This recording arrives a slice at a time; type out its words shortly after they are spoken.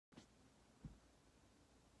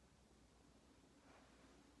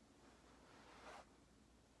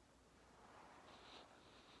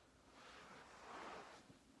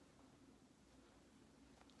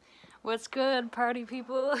What's good, party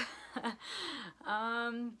people?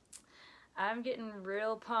 I'm getting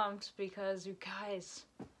real pumped because you guys,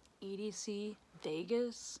 EDC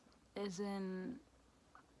Vegas is in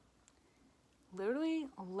literally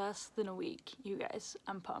less than a week. You guys,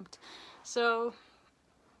 I'm pumped. So,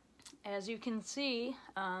 as you can see,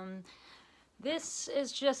 this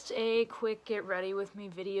is just a quick get ready with me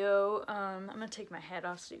video. I'm gonna take my hat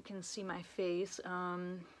off so you can see my face.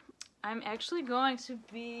 I'm actually going to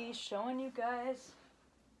be showing you guys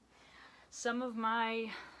some of my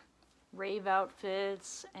rave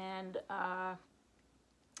outfits and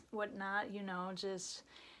whatnot, you know, just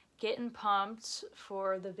getting pumped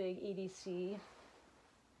for the big EDC.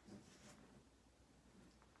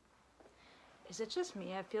 Is it just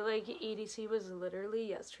me? I feel like EDC was literally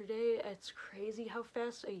yesterday. It's crazy how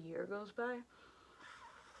fast a year goes by.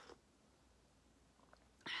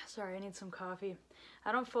 Sorry, I need some coffee.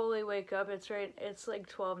 I don't fully wake up. It's like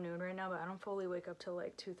 12 noon right now, but I don't fully wake up till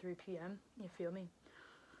like 2-3 p.m. You feel me?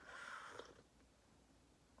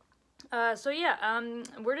 So yeah,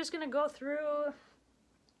 we're just gonna go through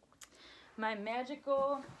my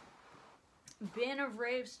magical bin of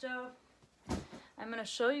rave stuff. I'm gonna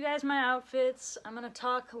show you guys my outfits. I'm gonna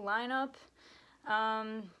talk lineup.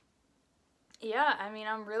 Yeah, I mean,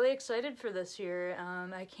 I'm really excited for this year.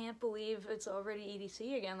 I can't believe it's already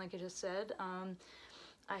EDC again, like I just said.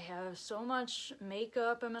 I have so much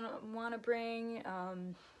makeup I'm gonna want to bring.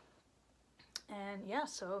 And yeah,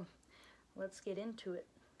 so let's get into it.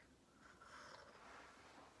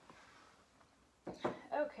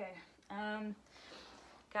 Okay.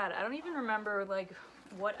 God, I don't even remember like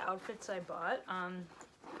what outfits I bought.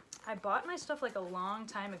 I bought my stuff like a long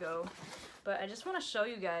time ago, but I just want to show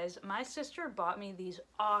you guys. My sister bought me these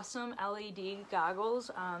awesome LED goggles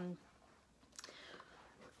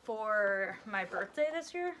for my birthday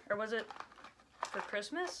this year, or was it for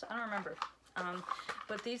Christmas? I don't remember.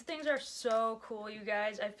 But these things are so cool, you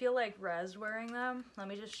guys. I feel like Rez wearing them. Let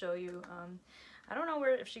me just show you. I don't know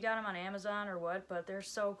if she got them on Amazon or what, but they're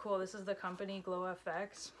so cool. This is the company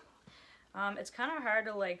GlowFX. It's kind of hard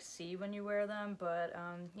to like see when you wear them, but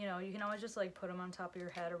you know, you can always just like put them on top of your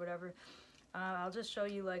head or whatever. I'll just show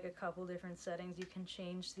you like a couple different settings. You can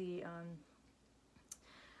change the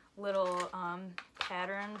little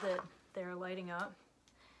pattern that they're lighting up.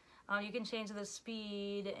 You can change the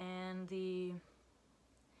speed and the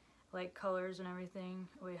like colors and everything.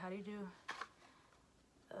 Wait, how do you do?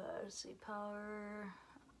 Let's see, power,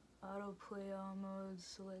 autoplay all modes,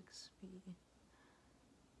 select speed.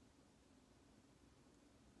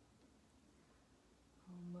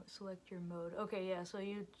 Select your mode. Okay, yeah, so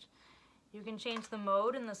you can change the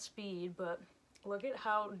mode and the speed, but look at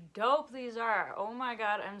how dope these are. Oh my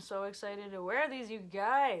god, I'm so excited to wear these, you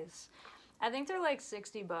guys. I think they're like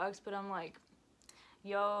 60 bucks, but I'm like,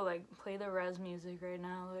 yo, like, play the Rez music right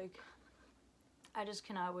now. Like, I just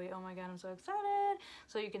cannot wait. Oh my god, I'm so excited.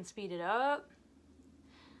 So you can speed it up,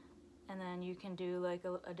 and then you can do like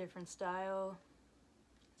a different style.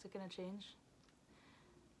 Is it gonna change?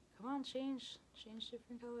 Come on, change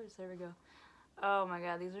different colors. There we go. Oh my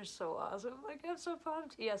god, these are so awesome. Like, I'm so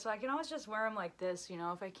pumped. Yeah, so I can always just wear them like this, you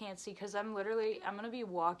know, if I can't see, because I'm gonna be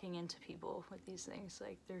walking into people with these things.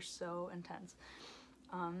 Like, they're so intense.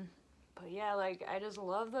 But yeah, like, I just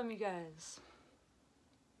love them, you guys.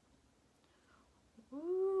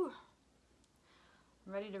 Woo!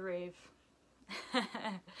 I'm ready to rave.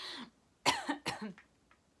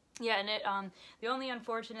 Yeah, and it the only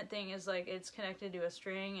unfortunate thing is like it's connected to a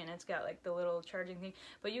string and it's got like the little charging thing,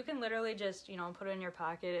 but you can literally just, you know, put it in your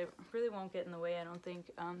pocket. It really won't get in the way, I don't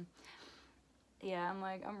think. Yeah,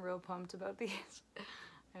 I'm real pumped about these.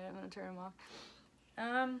 Alright, I'm gonna turn them off.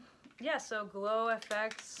 Yeah, so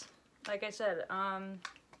GlowFX, like I said, are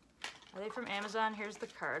they from Amazon? Here's the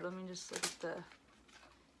card. Let me just look at the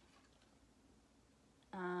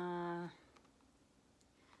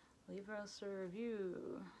leave us a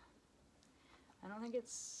review. I don't think it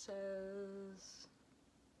says.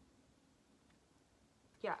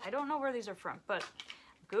 Yeah, I don't know where these are from, but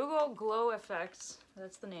Google GlowFX,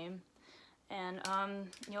 that's the name, and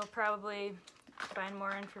you'll probably find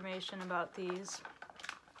more information about these.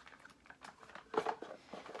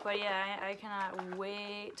 But yeah, I cannot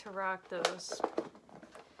wait to rock those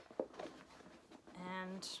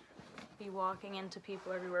and be walking into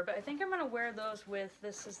people everywhere. But I think I'm gonna wear those with,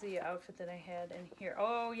 this is the outfit that I had in here.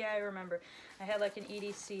 Oh yeah, I remember. I had like an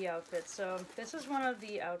EDC outfit. So this is one of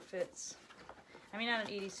the outfits. I mean, not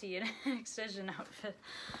an EDC, an Excision outfit.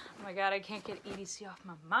 Oh my god, I can't get EDC off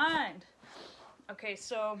my mind. Okay,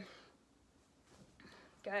 so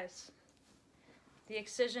guys, the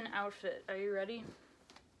Excision outfit. Are you ready?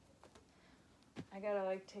 I gotta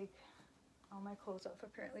like take all my clothes off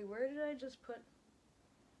apparently. Where did I just put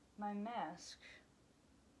my mask?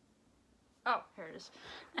 Oh, here it is.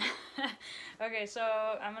 Okay, so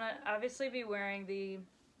I'm gonna obviously be wearing the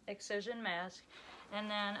Excision mask, and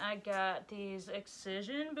then I got these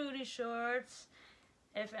Excision booty shorts.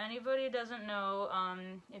 If anybody doesn't know,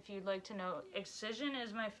 if you'd like to know, Excision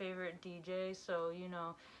is my favorite DJ, so you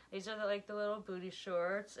know, these are like the little booty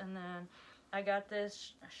shorts, and then I got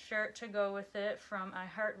this shirt to go with it from I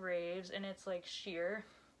Heart Raves, and it's like sheer.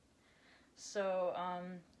 So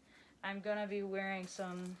I'm gonna be wearing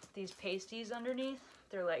these pasties underneath.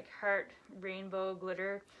 They're like heart rainbow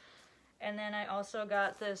glitter. And then I also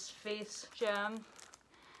got this face gem.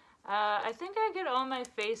 I think I get all my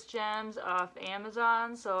face gems off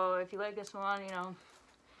Amazon, so if you like this one, you know,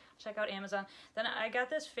 check out Amazon. Then I got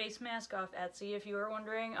this face mask off Etsy, if you were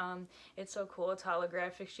wondering. It's so cool, it's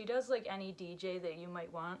holographic. She does like any DJ that you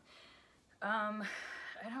might want. I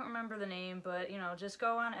don't remember the name, but you know, just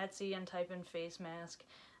go on Etsy and type in face mask.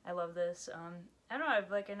 I love this. I don't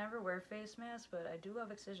know, I never wear face masks, but I do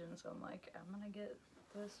love Excision, so I'm like, I'm gonna get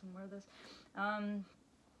this and wear this. And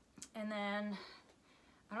then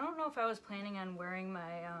I don't know if I was planning on wearing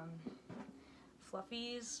my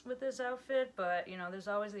fluffies with this outfit, but you know, there's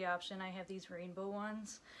always the option. I have these rainbow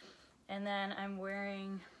ones. And then I'm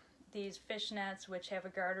wearing these fishnets, which have a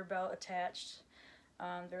garter belt attached.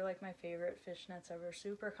 They're like my favorite fishnets ever,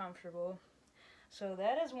 super comfortable. So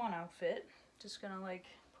that is one outfit. Just gonna like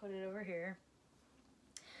put it over here.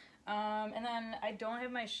 And then I don't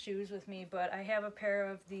have my shoes with me, but I have a pair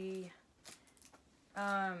of the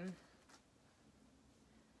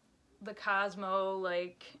Cosmo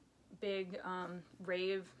like big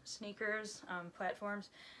Rave sneakers, platforms,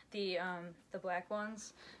 the black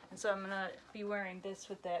ones, and so I'm gonna be wearing this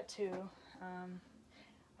with that too.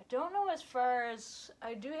 I don't know, as far as,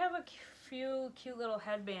 I do have a few cute little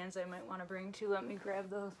headbands I might want to bring too. Let me grab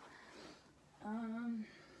those.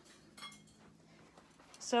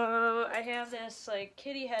 So I have this like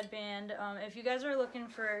kitty headband. If you guys are looking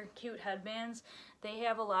for cute headbands, they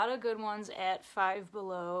have a lot of good ones at Five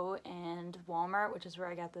Below and Walmart, which is where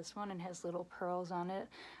I got this one, and has little pearls on it.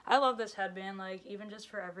 I love this headband, like even just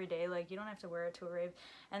for every day, like you don't have to wear it to a rave.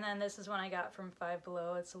 And then this is one I got from Five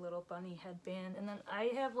Below. It's a little bunny headband. And then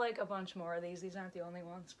I have like a bunch more of these. These aren't the only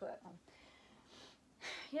ones, but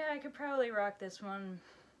yeah, I could probably rock this one.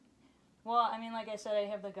 Well, I mean, like I said, I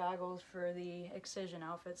have the goggles for the Excision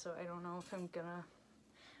outfit, so I don't know if I'm gonna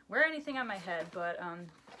wear anything on my head, but, and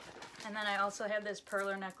then I also have this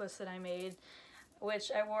perler necklace that I made,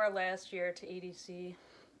 which I wore last year to EDC.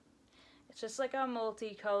 It's just like a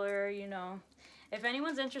multicolor, you know. If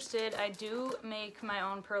anyone's interested, I do make my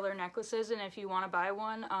own perler necklaces, and if you want to buy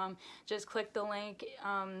one, just click the link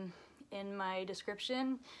in my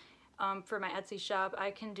description. For my Etsy shop. I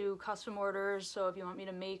can do custom orders, so if you want me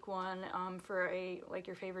to make one for like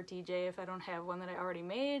your favorite DJ, if I don't have one that I already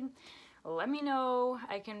made, let me know.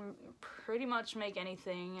 I can pretty much make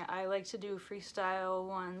anything. I like to do freestyle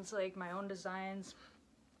ones, like my own designs.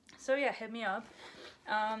 So yeah, hit me up.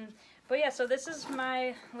 But yeah, so this is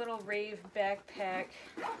my little Rave backpack.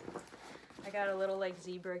 I got a little like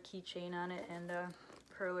zebra keychain on it and a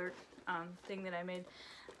perler thing that I made.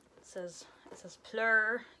 It says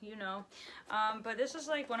Plur, you know. But this is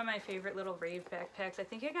like one of my favorite little Rave backpacks. I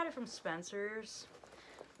think I got it from Spencer's.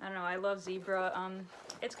 I don't know, I love zebra.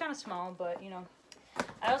 It's kind of small, but you know.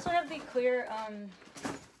 I also have the clear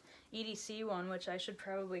EDC one, which I should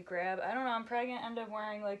probably grab. I don't know, I'm probably gonna end up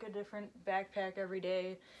wearing like a different backpack every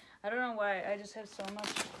day. I don't know why, I just have so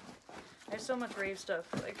much, I have so much Rave stuff,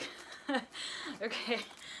 like. Okay.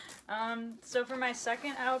 So for my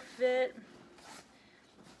second outfit,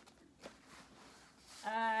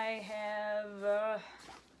 I have,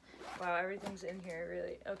 wow, everything's in here,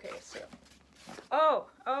 really. Okay, so, oh,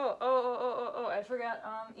 I forgot,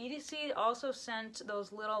 EDC also sent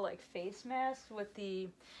those little, like, face masks with the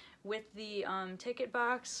ticket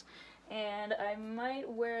box, and I might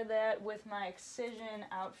wear that with my Excision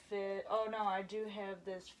outfit. Oh, no, I do have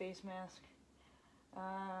this face mask.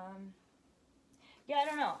 Yeah, I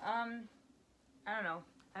don't know.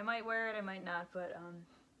 I might wear it, I might not, but,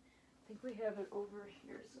 I think we have it over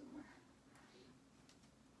here somewhere.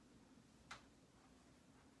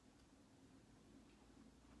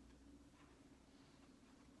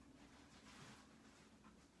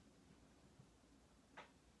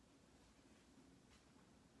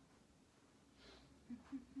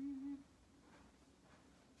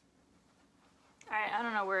 I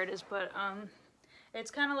don't know where it is, but it's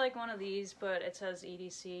kind of like one of these, but it says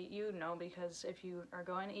EDC. You know, because if you are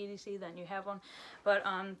going to EDC, then you have one. But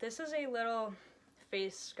this is a little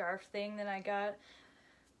face scarf thing that I got.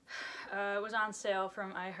 It was on sale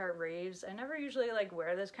from Raves. I never usually like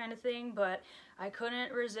wear this kind of thing, but I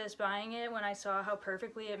couldn't resist buying it when I saw how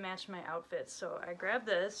perfectly it matched my outfits. So I grabbed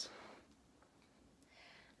this.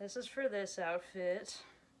 This is for this outfit.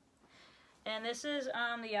 And this is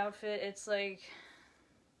the outfit. It's like,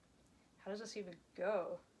 how does this even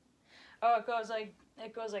go? Oh, it goes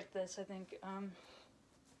like this, I think.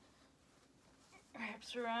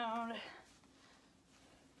 Wraps around.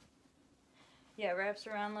 Yeah, wraps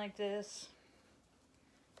around like this.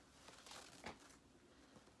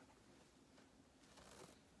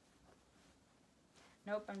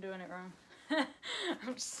 Nope, I'm doing it wrong.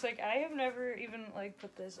 I'm just like, I have never even like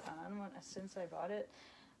put this on since I bought it.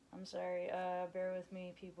 I'm sorry, bear with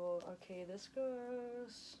me, people. Okay, this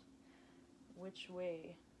goes which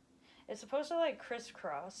way? It's supposed to like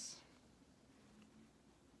crisscross.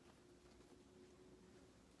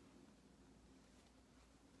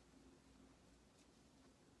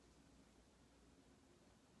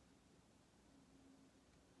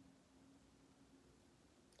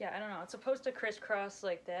 Yeah, I don't know. It's supposed to crisscross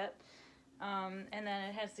like that. And then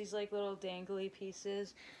it has these like little dangly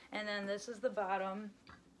pieces. And then this is the bottom.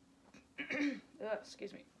 Ugh,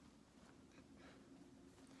 excuse me.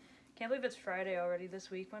 Can't believe it's Friday already. This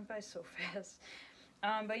week went by so fast.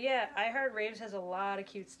 But yeah, Raves has a lot of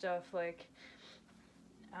cute stuff. Like,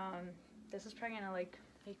 this is probably gonna like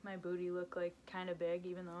make my booty look like kind of big,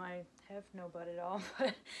 even though I have no butt at all.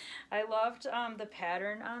 But I loved the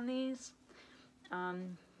pattern on these.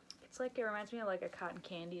 It's like, it reminds me of like a cotton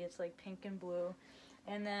candy. It's like pink and blue.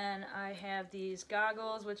 And then I have these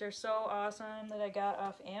goggles, which are so awesome, that I got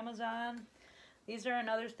off Amazon. These are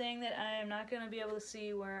another thing that I am not going to be able to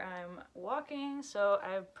see where I'm walking, so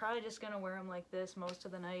I'm probably just going to wear them like this most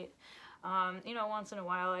of the night. You know, once in a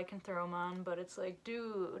while I can throw them on, but it's like,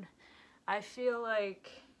 dude, I feel like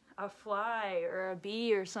a fly or a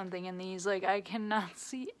bee or something in these. Like, I cannot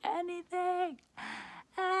see anything.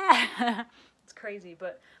 It's crazy,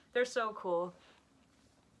 but they're so cool.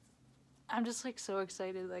 I'm just like so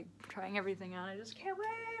excited, like trying everything on. I just can't wait.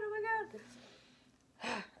 Oh my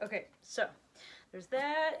god. Okay, so there's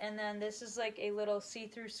that, and then this is like a little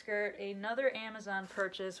see-through skirt, another Amazon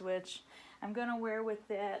purchase, which I'm gonna wear with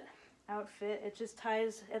that outfit. It just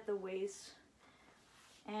ties at the waist,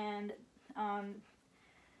 and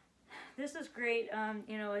this is great.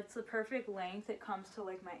 You know, it's the perfect length. It comes to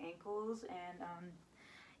like my ankles, and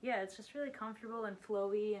yeah, it's just really comfortable and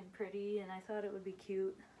flowy and pretty, and I thought it would be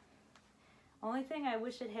cute. Only thing, I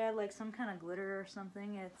wish it had like some kind of glitter or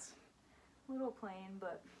something. It's a little plain,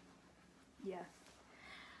 but yeah.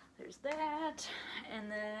 There's that.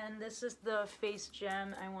 And then this is the face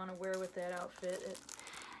gem I want to wear with that outfit.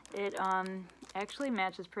 It actually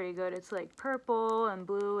matches pretty good. It's like purple and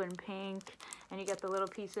blue and pink, and you got the little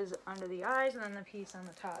pieces under the eyes and then the piece on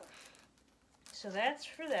the top. So that's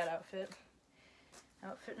for that outfit.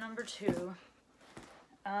 Outfit number 2.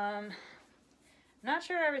 Not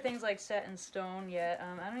sure everything's like set in stone yet.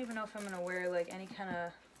 I don't even know if I'm gonna wear like any kind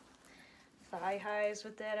of thigh highs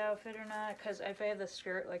with that outfit or not, because if I have the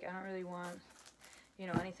skirt, like I don't really want, you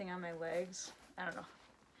know, anything on my legs. I don't know.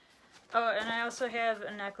 Oh, and I also have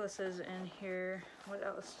necklaces in here. What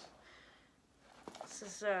else? This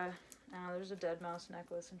is oh, there's a dead mouse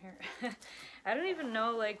necklace in here. I don't even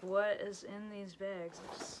know like what is in these bags.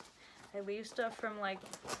 I leave stuff from like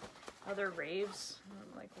other raves.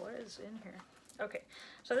 I'm like, what is in here? Okay,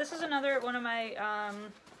 so this is another one of my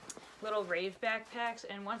little rave backpacks,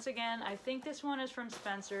 and once again, I think this one is from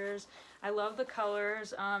Spencer's. I love the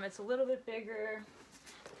colors. It's a little bit bigger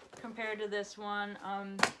compared to this one.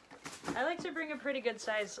 I like to bring a pretty good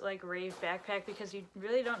size like rave backpack because you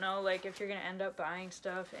really don't know like if you're gonna end up buying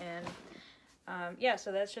stuff, and yeah,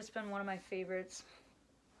 so that's just been one of my favorites.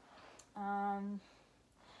 Then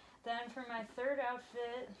for my third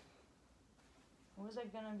outfit, what was I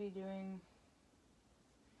gonna be doing?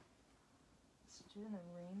 Let's do the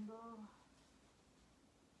rainbow.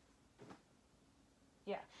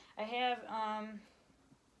 Yeah, I have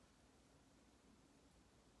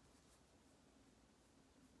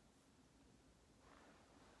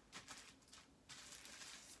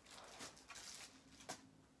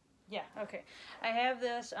yeah, okay. I have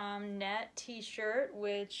this net t-shirt,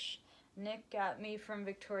 which Nick got me from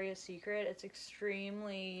Victoria's Secret. It's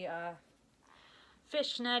extremely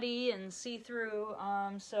fishnetty and see-through.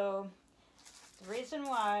 So the reason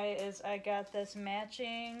why is I got this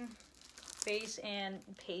matching face and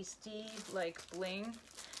pasty like bling,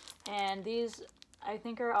 and these I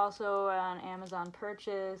think are also an Amazon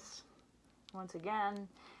purchase once again.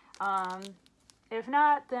 If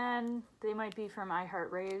not, then they might be from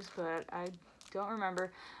Raves, but I don't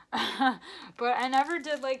remember. But I never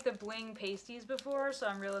did like the bling pasties before, so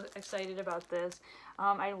I'm really excited about this.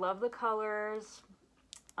 I love the colors.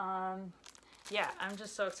 Yeah, I'm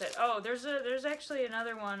just so excited. Oh, there's actually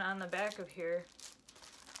another one on the back of here.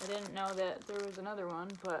 I didn't know that there was another one,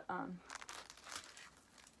 but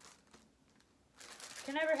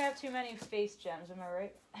can never have too many face gems, am I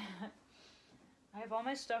right? I have all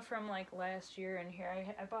my stuff from like last year in here.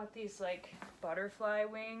 I bought these like butterfly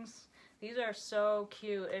wings. These are so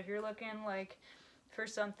cute. If you're looking like for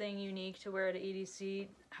something unique to wear at EDC,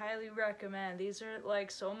 highly recommend. These are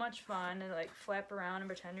like so much fun and like flap around and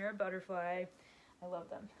pretend you're a butterfly. I love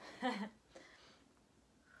them.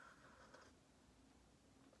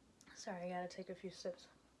 Sorry, I gotta take a few sips.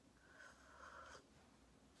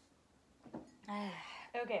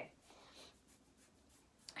 Okay.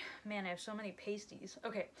 Man, I have so many pasties.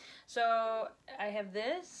 Okay, so I have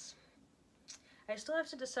this. I still have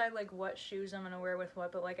to decide like what shoes I'm gonna wear with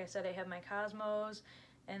what, but like I said, I have my Cosmos,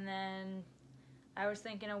 and then I was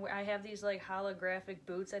thinking I have these like holographic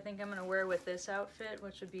boots I think I'm gonna wear with this outfit,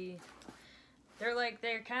 which would be,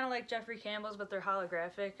 they're kind of like Jeffrey Campbell's, but they're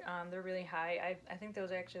holographic. They're really high. I think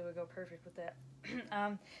those actually would go perfect with that.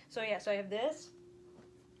 So yeah, so I have this,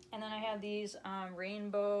 and then I have these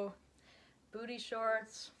rainbow booty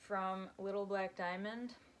shorts from Little Black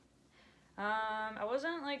Diamond. I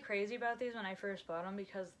wasn't like crazy about these when I first bought them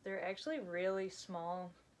because they're actually really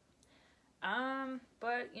small.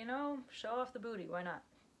 But you know, show off the booty, why not?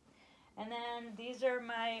 And then these are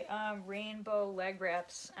my rainbow leg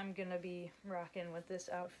wraps I'm gonna be rocking with this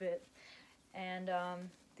outfit. And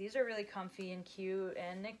these are really comfy and cute,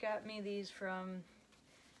 and Nick got me these from,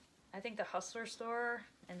 I think, the Hustler store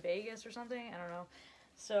in Vegas or something, I don't know.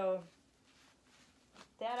 So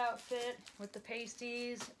that outfit with the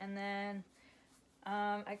pasties, and then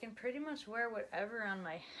I can pretty much wear whatever on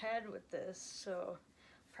my head with this, so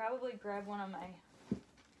probably grab one of my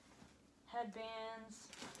headbands.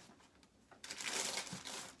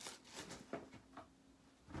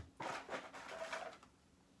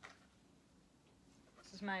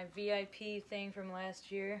 This is my VIP thing from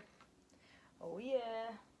last year. Oh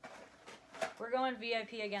yeah. We're going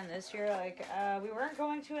VIP again this year. Like, we weren't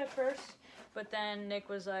going to at first, but then Nick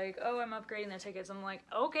was like, oh, I'm upgrading the tickets. I'm like,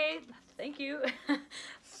 okay, thank you.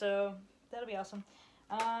 So that'll be awesome.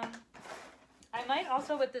 I might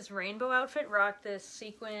also, with this rainbow outfit, rock this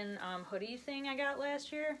sequin hoodie thing I got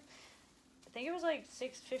last year. I think it was like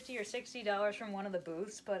 $50 or $60 from one of the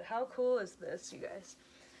booths, but how cool is this, you guys?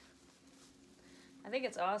 I think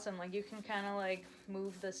it's awesome. Like, you can kind of like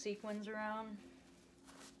move the sequins around,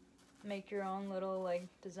 make your own little like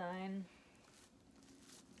design.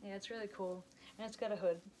 Yeah, it's really cool. And it's got a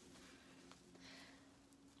hood.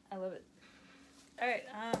 I love it. Alright,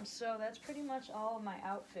 so that's pretty much all of my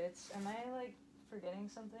outfits. Am I like forgetting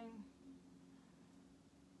something?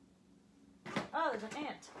 Oh, there's an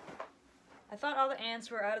ant. I thought all the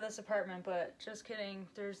ants were out of this apartment, but just kidding.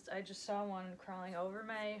 I just saw one crawling over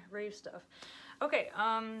my Rave stuff. Okay,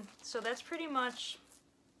 so that's pretty much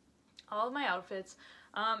all of my outfits.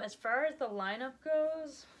 As far as the lineup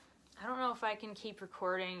goes, I don't know if I can keep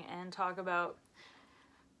recording and talk about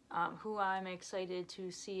who I'm excited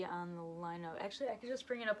to see on the lineup. Actually, I could just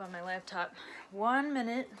bring it up on my laptop. 1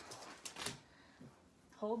 minute.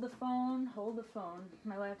 Hold the phone, hold the phone.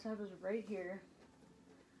 My laptop is right here.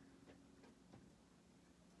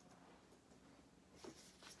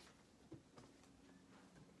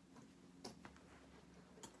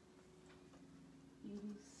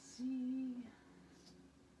 EDC.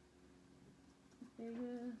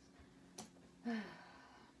 Vegas.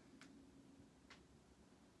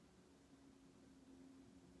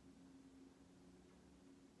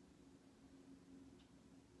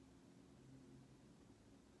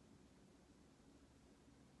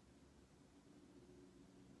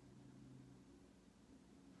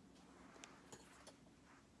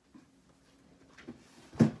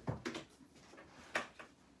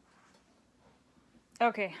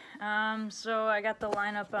 Okay, so I got the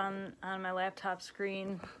lineup on my laptop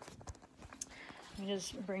screen. Let me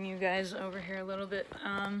just bring you guys over here a little bit.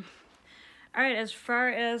 Alright, as far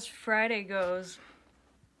as Friday goes,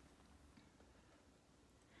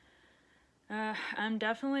 I'm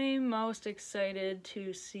definitely most excited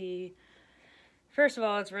to see, first of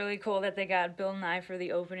all, it's really cool that they got Bill Nye for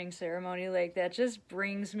the opening ceremony. Like, that just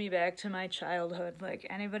brings me back to my childhood. Like,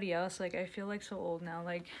 anybody else, like, I feel like so old now.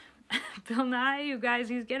 Like, Bill Nye, you guys,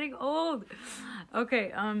 he's getting old.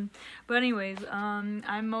 Okay, but anyways,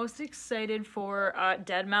 I'm most excited for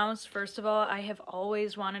Deadmau5. First of all, I have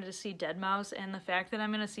always wanted to see Deadmau5, and the fact that I'm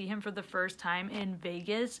going to see him for the first time in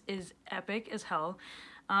Vegas is epic as hell.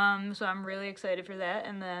 So I'm really excited for that.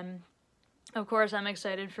 And then, of course, I'm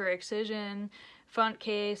excited for Excision. Front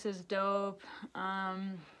case is dope. Oh,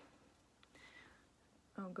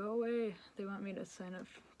 go away. They want me to sign up,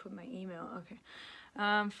 put my email. Okay.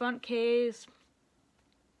 Front case.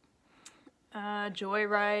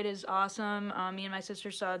 Joyride is awesome. Me and my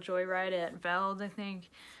sister saw Joyride at Veld, I think,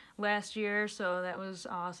 last year, so that was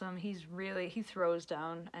awesome. He throws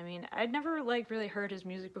down. I mean, I'd never like really heard his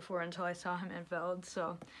music before until I saw him at Veld,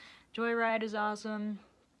 so Joyride is awesome.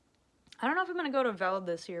 I don't know if I'm gonna go to Veld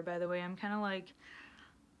this year, by the way. I'm kind of like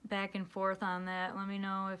back and forth on that. Let me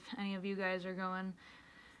know if any of you guys are going.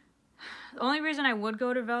 The only reason I would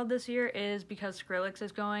go to Veld this year is because Skrillex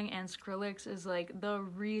is going, and Skrillex is like the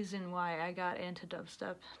reason why I got into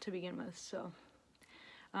dubstep to begin with. So,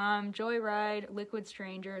 Joyride, Liquid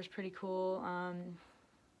Stranger is pretty cool.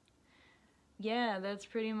 Yeah, that's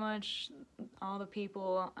pretty much all the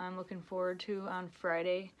people I'm looking forward to on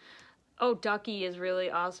Friday. Oh, Ducky is really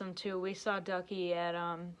awesome too. We saw Ducky at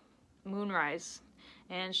Moonrise,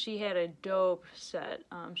 and she had a dope set.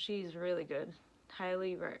 She's really good.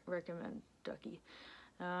 Highly recommend Ducky.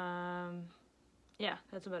 Yeah,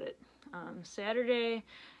 that's about it. Saturday,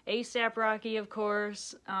 ASAP Rocky, of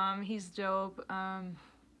course. He's dope.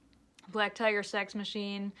 Black Tiger Sex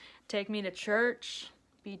Machine, Take Me to Church,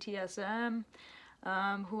 BTSM.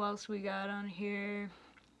 Who else we got on here?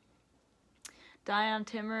 Dion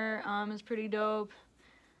Timmer is pretty dope.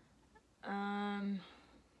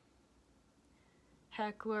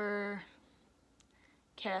 Heckler,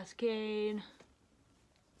 Cascade.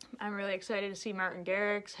 I'm really excited to see Martin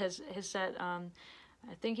Garrix. His set. I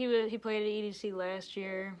think he played at EDC last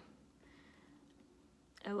year.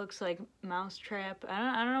 It looks like Mousetrap.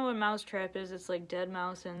 I don't know what Mousetrap is. It's like Dead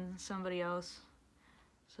Mouse and somebody else.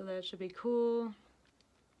 So that should be cool.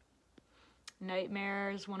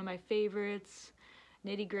 Nightmare is one of my favorites.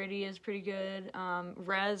 Nitty Gritty is pretty good.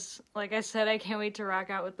 Rez, like I said, I can't wait to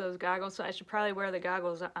rock out with those goggles. So I should probably wear the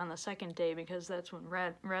goggles on the second day because that's when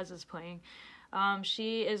Rez is playing.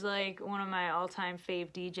 She is like one of my all-time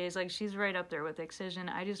fave DJs. Like, she's right up there with Excision.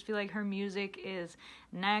 I just feel like her music is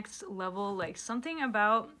next level. Like, something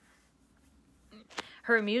about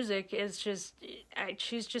her music is just,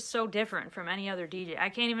 she's just so different from any other DJ. I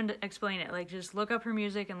can't even explain it. Like, just look up her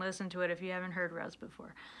music and listen to it if you haven't heard Rez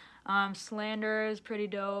before. Slander is pretty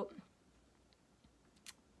dope.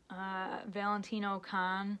 Valentino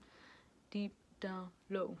Khan, Deep Down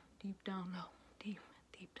Low, Deep Down Low, Deep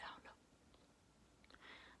Down Low.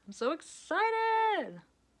 I'm so excited!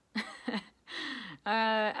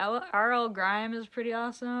 RL Grime is pretty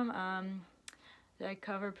awesome. Did I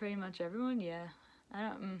cover pretty much everyone? Yeah.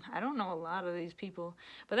 I don't know a lot of these people,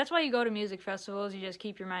 but that's why you go to music festivals. You just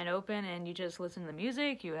keep your mind open and you just listen to the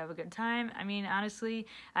music. You have a good time. I mean, honestly,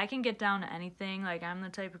 I can get down to anything. Like, I'm the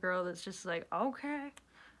type of girl that's just like, okay.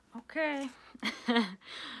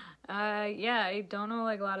 Yeah, I don't know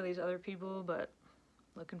like a lot of these other people, but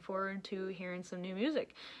looking forward to hearing some new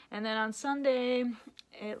music. And then on Sunday,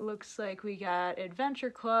 it looks like we got Adventure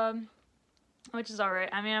Club, which is alright.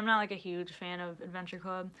 I mean, I'm not like a huge fan of Adventure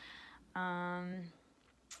Club.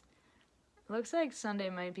 Looks like Sunday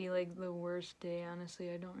might be like the worst day,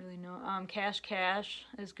 honestly. I don't really know. Cash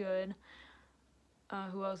is good.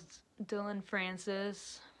 Who else? Dylan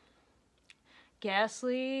Francis.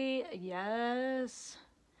 Ghastly, yes.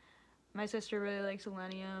 My sister really likes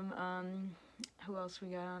Millennium. Who else we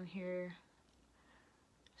got on here?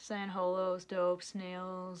 San Holo's dope.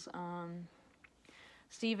 Snails.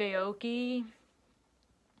 Steve Aoki.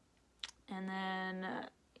 And then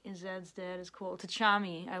Zed's dad is cool.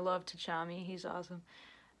 Tachami. I love Tachami. He's awesome.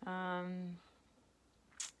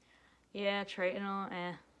 Yeah,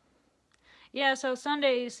 Tritonal. Yeah, so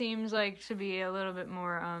Sunday seems like to be a little bit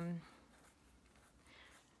more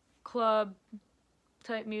club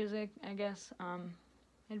type music, I guess.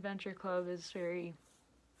 Adventure Club is very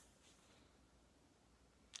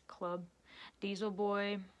club. Diesel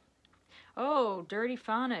Boy. Oh, Dirty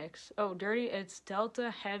Phonics. Oh, it's Delta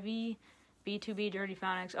Heavy B2B Dirty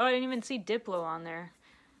Phonics. Oh, I didn't even see Diplo on there.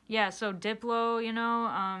 Yeah, so Diplo, you know,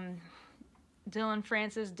 Dylan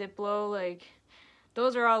Francis, Diplo, like,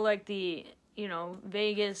 those are all like the, you know,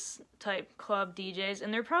 Vegas type club DJs,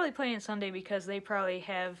 and they're probably playing Sunday because they probably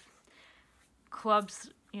have clubs,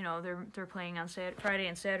 you know, they're playing on Friday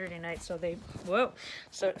and Saturday night, so they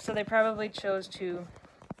probably chose to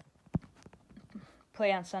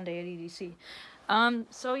play on Sunday at EDC.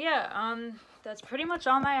 So yeah, that's pretty much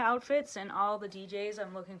all my outfits and all the DJs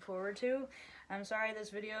I'm looking forward to. I'm sorry this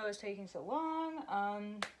video is taking so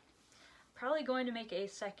long. Probably going to make a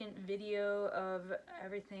second video of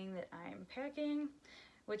everything that I'm packing,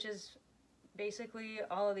 which is basically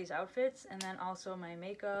all of these outfits, and then also my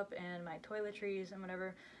makeup and my toiletries and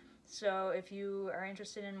whatever. So if you are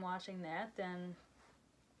interested in watching that, then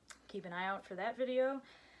keep an eye out for that video.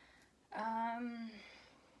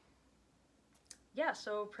 Yeah,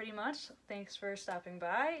 so pretty much, thanks for stopping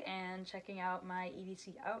by and checking out my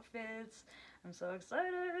EDC outfits. I'm so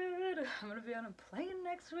excited. I'm gonna be on a plane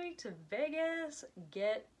next week to Vegas.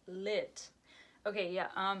 Get lit. Okay,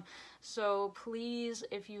 yeah, so please,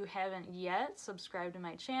 if you haven't yet, subscribe to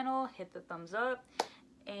my channel, hit the thumbs up,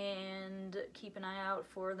 and keep an eye out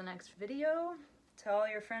for the next video. Tell all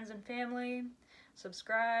your friends and family,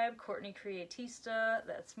 subscribe, Courtney Creatista,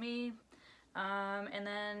 that's me. And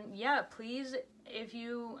then, yeah, please, if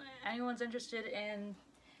anyone's interested in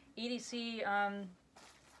EDC,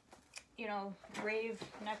 you know, rave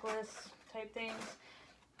necklace type things,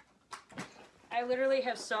 I literally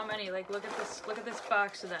have so many. Like, look at this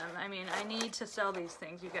box of them. I mean, I need to sell these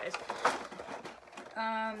things, you guys.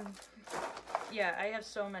 Yeah, I have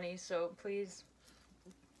so many, so please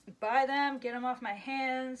buy them, get them off my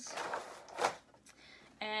hands.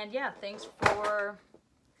 And yeah, thanks for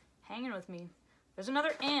hanging with me. There's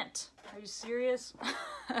another ant. Are you serious?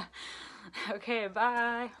 Okay,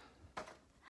 bye.